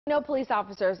You know, police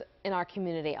officers in our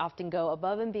community often go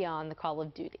above and beyond the call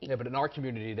of duty. Yeah, but in our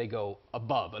community, they go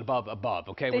above,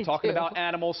 okay? They We're talking do. about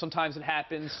animals. Sometimes it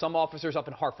happens. Some officers up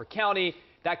in Hartford County,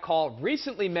 that call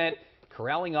recently meant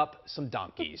corralling up some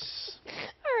donkeys.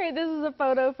 All right, this is a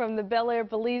photo from the Bel Air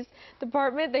Police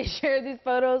Department. They shared these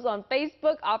photos on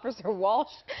Facebook. Officer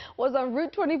Walsh was on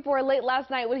Route 24 late last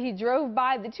night when he drove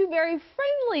by the two very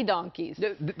friendly donkeys.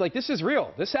 Like, this is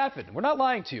real. This happened. We're not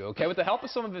lying to you, okay? With the help of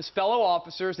some of his fellow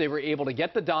officers, they were able to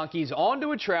get the donkeys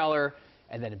onto a trailer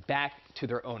and then back to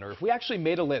their owner. If we actually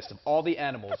made a list of all the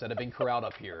animals that have been corralled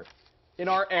up here in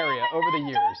our area over the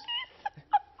years.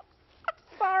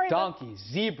 Sorry. Donkeys,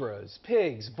 zebras,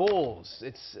 pigs, bulls.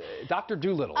 It's Dr.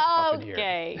 Doolittle up in here.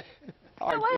 Okay. All right.